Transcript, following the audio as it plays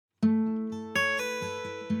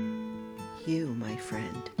You, my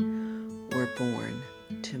friend, were born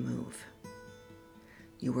to move.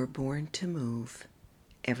 You were born to move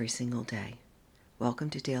every single day. Welcome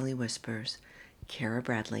to Daily Whispers. Kara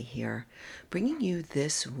Bradley here, bringing you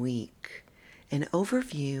this week an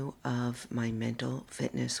overview of my mental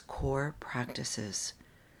fitness core practices.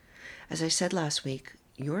 As I said last week,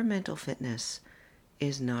 your mental fitness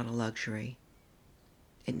is not a luxury.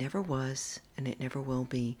 It never was, and it never will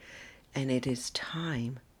be, and it is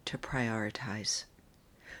time to prioritize.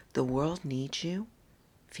 The world needs you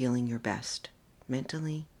feeling your best,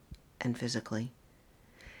 mentally and physically.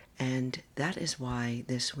 And that is why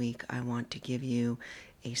this week I want to give you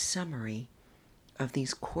a summary of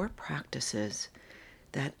these core practices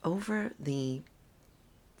that over the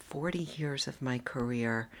 40 years of my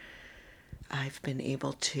career, I've been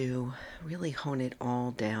able to really hone it all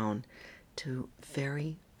down to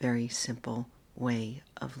very, very simple way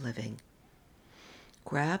of living.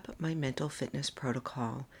 Grab my mental fitness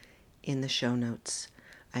protocol in the show notes.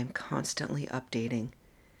 I'm constantly updating,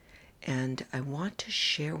 and I want to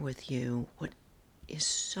share with you what is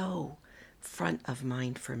so front of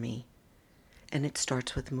mind for me. And it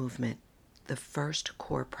starts with movement, the first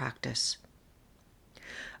core practice.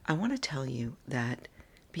 I want to tell you that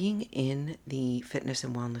being in the fitness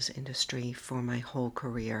and wellness industry for my whole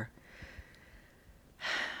career,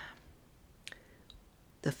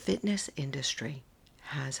 the fitness industry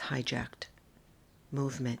has hijacked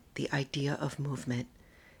movement, the idea of movement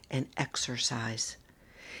and exercise.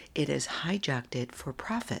 It has hijacked it for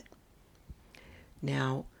profit.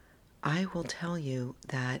 Now, I will tell you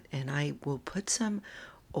that, and I will put some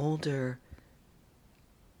older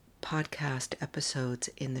podcast episodes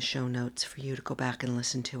in the show notes for you to go back and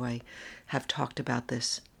listen to. I have talked about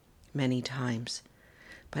this many times,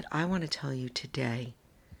 but I want to tell you today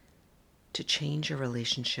to change your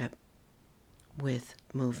relationship with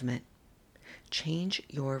movement. Change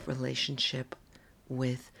your relationship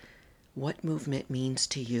with what movement means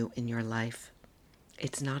to you in your life.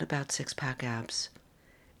 It's not about six-pack abs.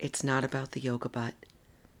 It's not about the yoga butt,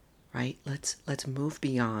 right? Let's move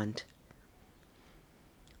beyond.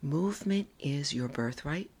 Movement is your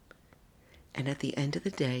birthright, and at the end of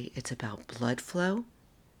the day, it's about blood flow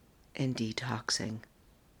and detoxing.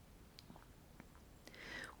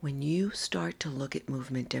 When you start to look at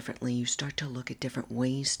movement differently, you start to look at different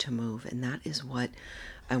ways to move, and that is what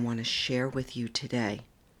I want to share with you today.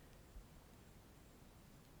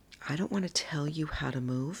 I don't want to tell you how to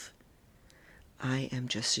move. I am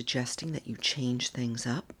just suggesting that you change things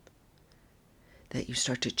up, that you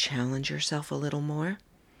start to challenge yourself a little more,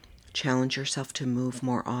 challenge yourself to move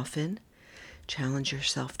more often, challenge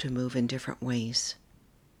yourself to move in different ways.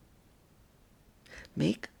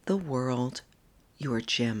 Make the world your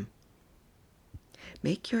gym.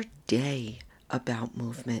 Make your day about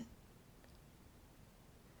movement.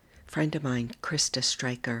 A friend of mine, Krista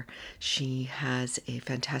Stryker, she has a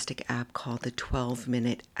fantastic app called the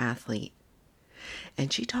 12-Minute Athlete.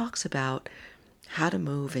 And she talks about how to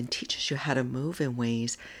move and teaches you how to move in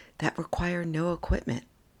ways that require no equipment,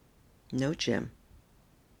 no gym.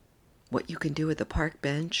 What you can do with a park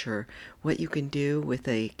bench or what you can do with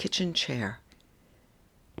a kitchen chair.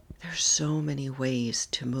 There's so many ways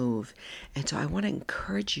to move. And so I want to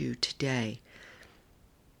encourage you today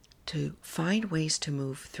to find ways to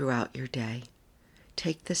move throughout your day.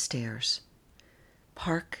 Take the stairs.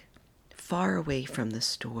 Park far away from the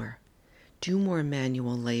store. Do more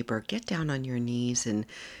manual labor. Get down on your knees and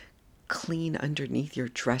clean underneath your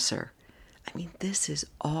dresser. I mean, this is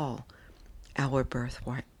all our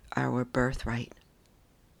birthright.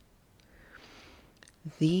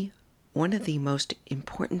 One of the most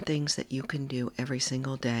important things that you can do every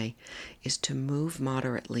single day is to move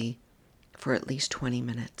moderately for at least 20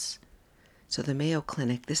 minutes. So the Mayo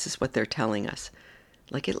Clinic, this is what they're telling us.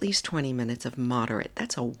 Like at least 20 minutes of moderate.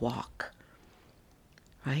 That's a walk,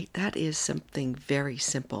 right? That is something very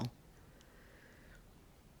simple.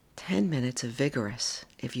 10 minutes of vigorous,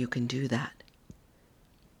 if you can do that.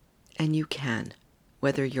 And you can.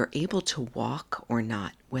 Whether you're able to walk or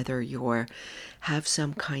not, whether you have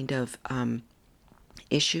some kind of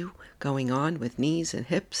issue going on with knees and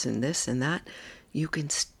hips and this and that, you can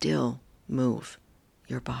still move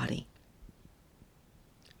your body.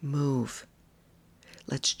 Move.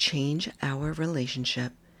 Let's change our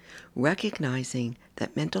relationship, recognizing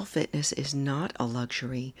that mental fitness is not a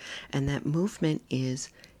luxury and that movement is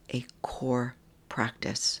a core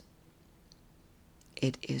practice.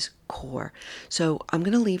 It is core. So I'm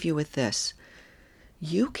going to leave you with this.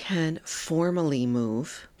 You can formally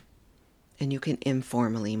move and you can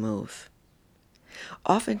informally move.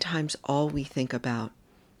 Oftentimes all we think about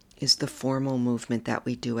is the formal movement that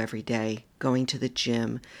we do every day, going to the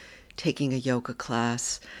gym, taking a yoga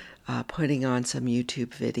class, putting on some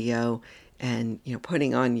YouTube video, and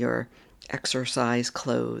putting on your exercise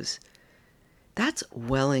clothes. That's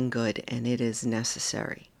well and good, and it is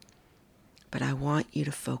necessary. But I want you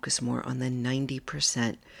to focus more on the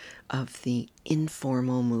 90% of the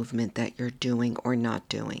informal movement that you're doing or not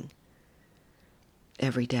doing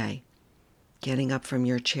every day. Getting up from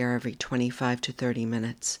your chair every 25 to 30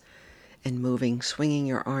 minutes and moving, swinging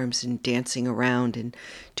your arms and dancing around and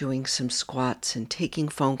doing some squats and taking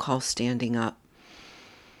phone calls standing up.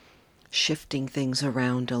 Shifting things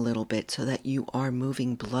around a little bit so that you are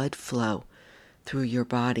moving blood flow through your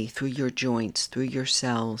body, through your joints, through your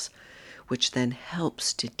cells, which then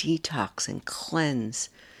helps to detox and cleanse,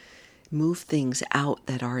 move things out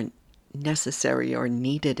that aren't necessary or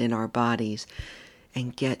needed in our bodies,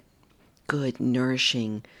 and get good,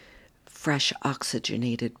 nourishing, fresh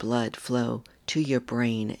oxygenated blood flow to your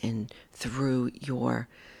brain and through your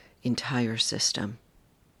entire system.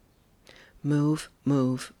 Move,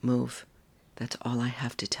 move, move. That's all I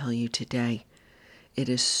have to tell you today. It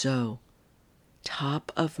is so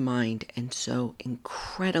top of mind and so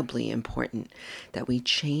incredibly important that we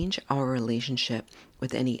change our relationship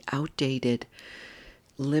with any outdated,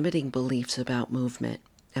 limiting beliefs about movement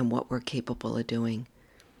and what we're capable of doing.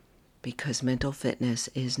 Because mental fitness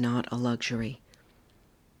is not a luxury.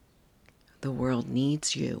 The world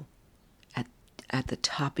needs you at the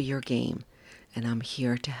top of your game, and I'm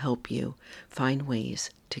here to help you find ways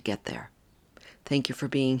to get there. Thank you for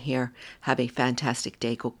being here. Have a fantastic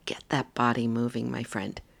day. Go get that body moving, my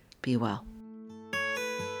friend. Be well.